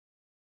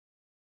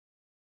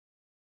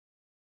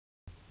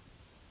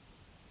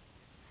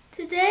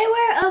Today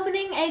we're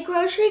opening a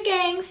Grocery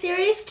Gang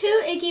Series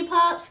 2 Icky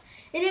Pops.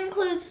 It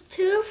includes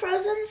 2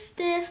 Frozen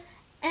Stiff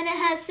and it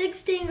has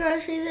 16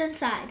 groceries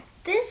inside.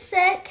 This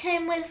set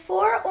came with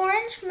 4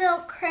 orange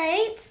milk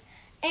crates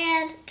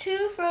and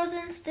 2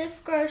 Frozen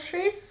Stiff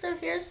Grosseries. So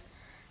here's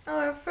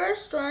our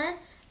first one.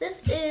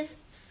 This is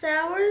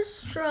sour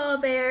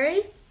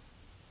strawberry.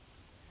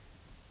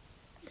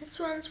 This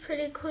one's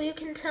pretty cool. You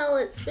can tell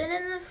it's been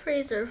in the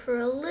freezer for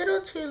a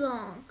little too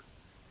long.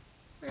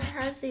 It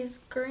has these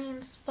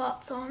green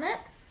spots on it.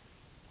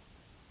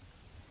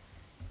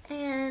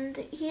 And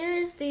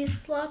here's the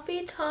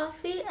sloppy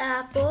toffee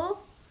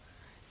apple.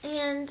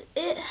 And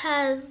it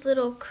has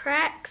little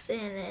cracks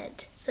in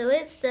it. So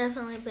it's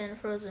definitely been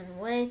frozen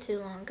way too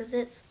long because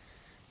it's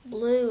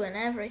blue and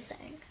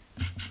everything.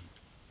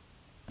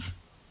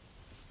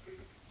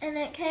 And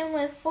it came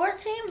with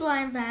 14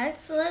 blind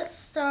bags. So let's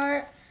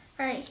start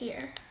right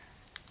here.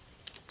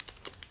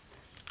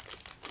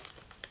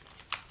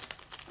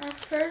 Our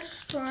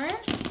first one,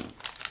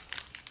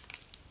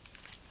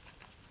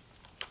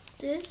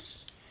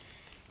 this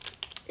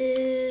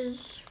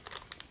is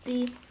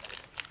the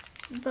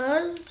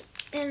Buzzed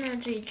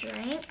energy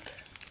drink.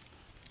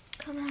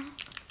 Come out.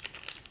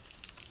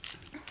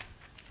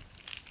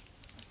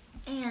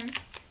 And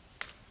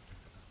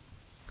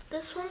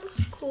this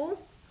one's cool.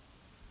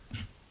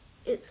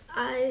 Its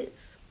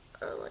eyes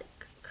are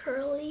like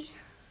curly.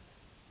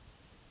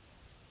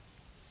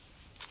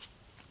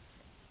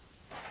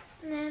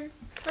 And then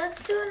let's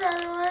do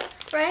another one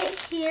right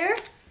here.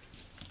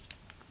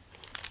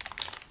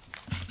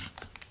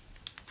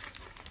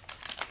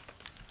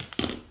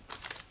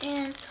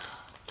 And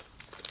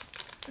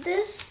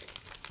this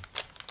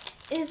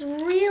is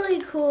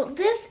really cool.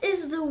 This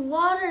is the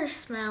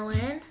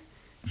watermelon.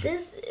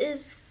 This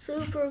is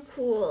super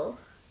cool.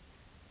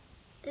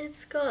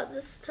 It's got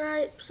the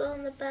stripes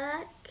on the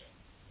back.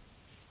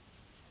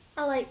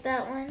 I like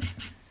that one.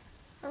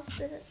 I'll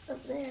sit it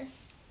up there.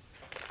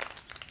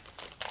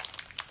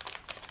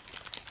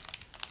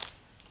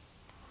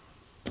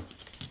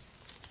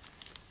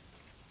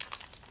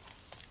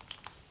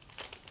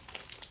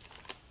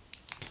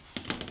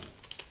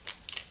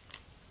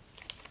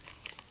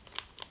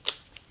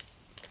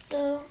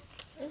 So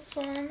this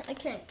one, I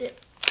can't get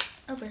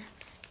over.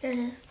 Here it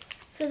is.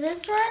 So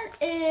this one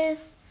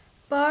is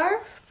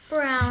Barf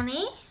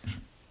Brownie.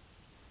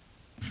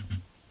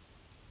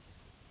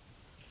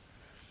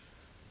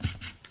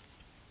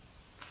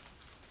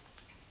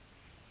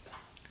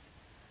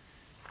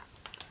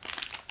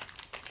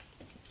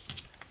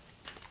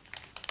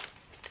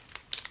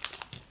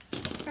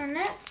 Our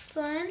next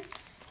one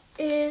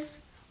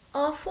is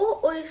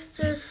Awful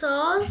Oyster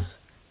Sauce.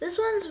 This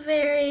one's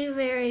very,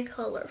 very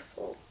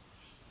colorful.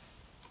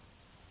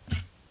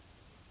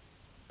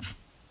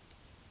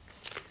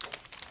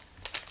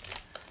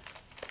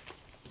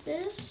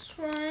 This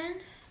one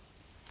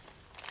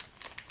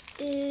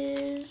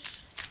is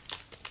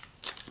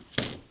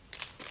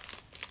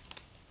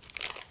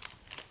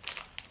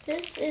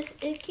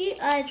Icky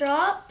Eye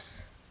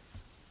Drops.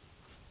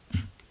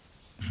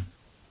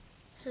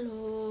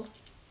 Hello.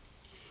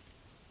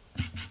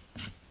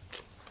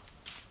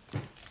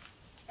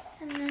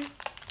 And then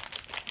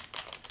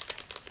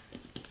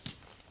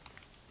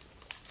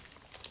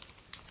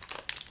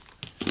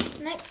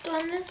next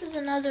one, this is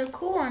another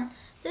cool one.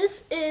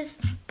 This is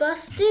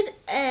Busted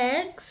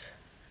Eggs.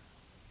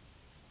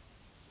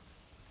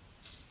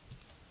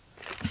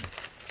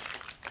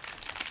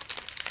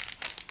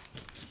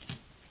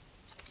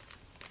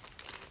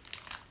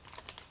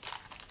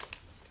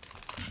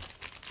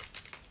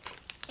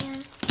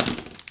 And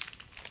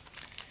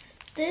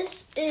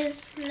this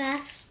is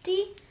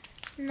Nasty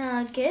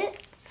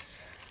Nuggets.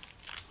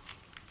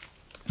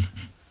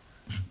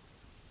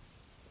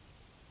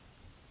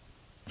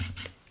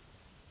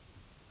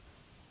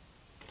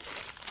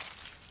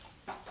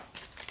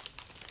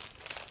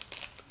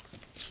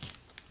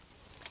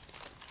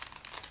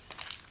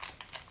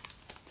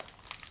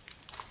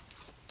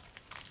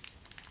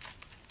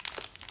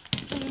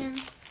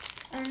 And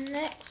our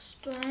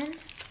next one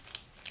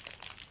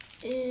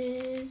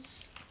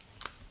is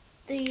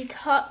the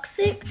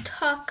Toxic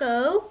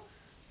Taco.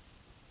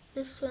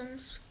 This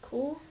one's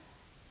cool.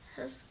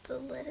 Has the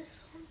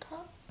lettuce on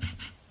top.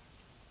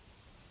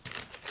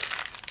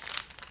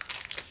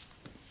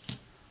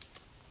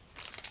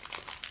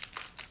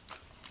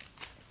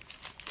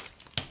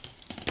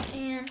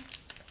 And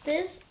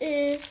this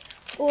is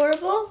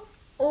Horrible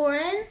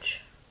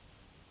Orange.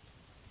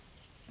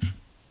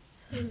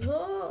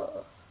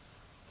 Hello.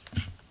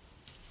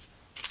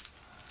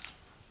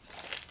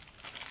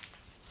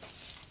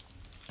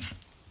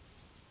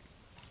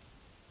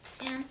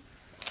 And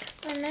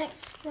the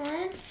next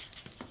one,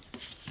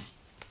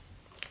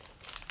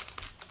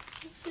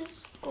 this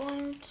is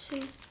going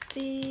to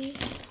be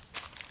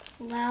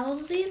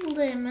Lousy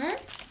Lemon.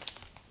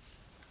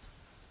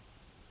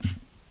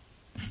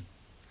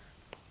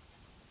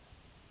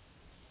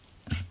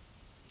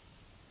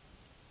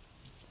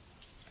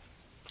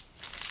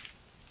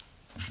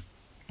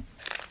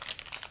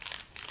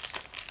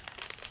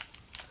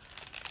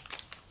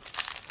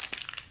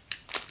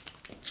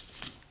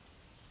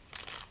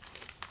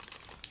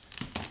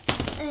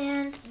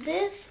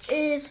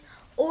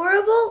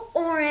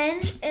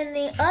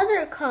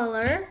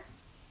 watercolor.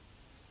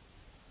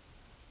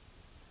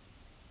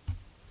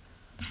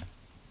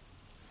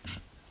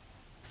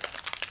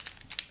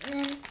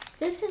 And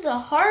this is a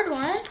hard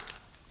one.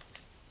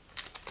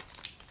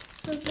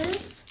 So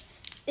this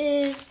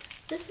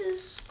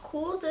is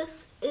cool.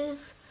 This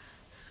is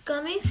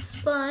Scummy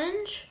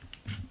Sponge.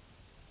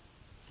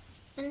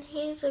 And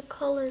he's a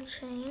color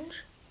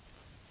change.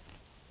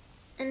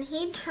 And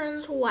he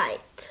turns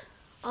white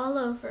all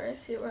over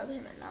if you rub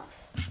him enough.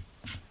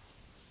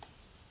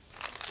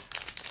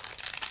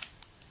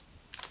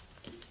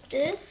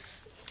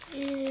 This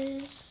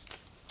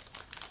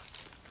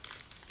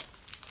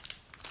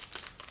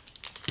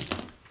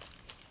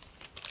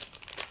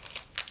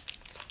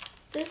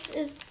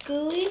is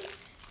Gooey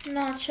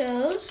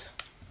Nachos.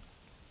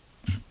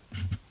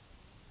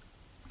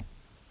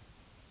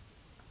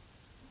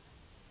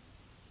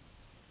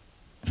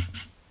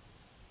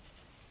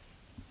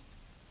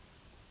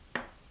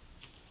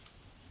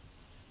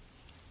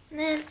 And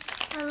then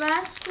our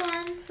last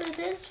one for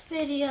this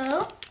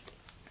video,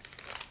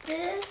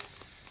 this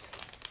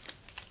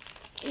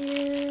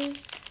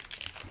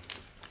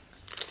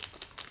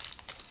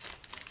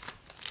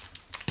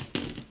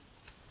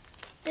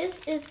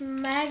is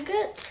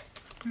Maggot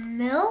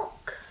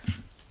Milk.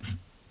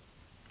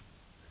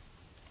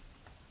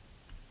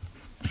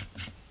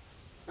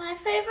 My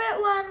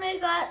favorite one we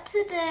got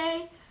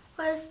today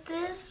was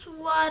this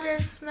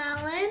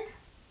watermelon.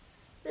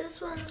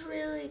 This one's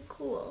really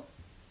cool.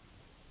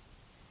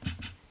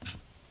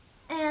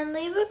 And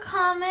leave a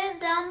comment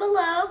down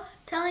below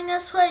telling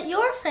us what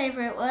your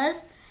favorite was.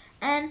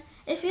 And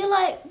if you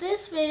like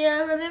this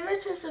video, remember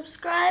to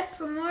subscribe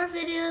for more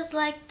videos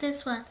like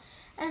this one.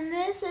 And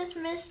this is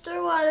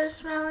Mr.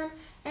 Watermelon,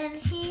 and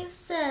he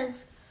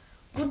says,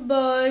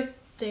 "Goodbye.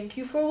 Thank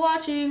you for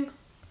watching."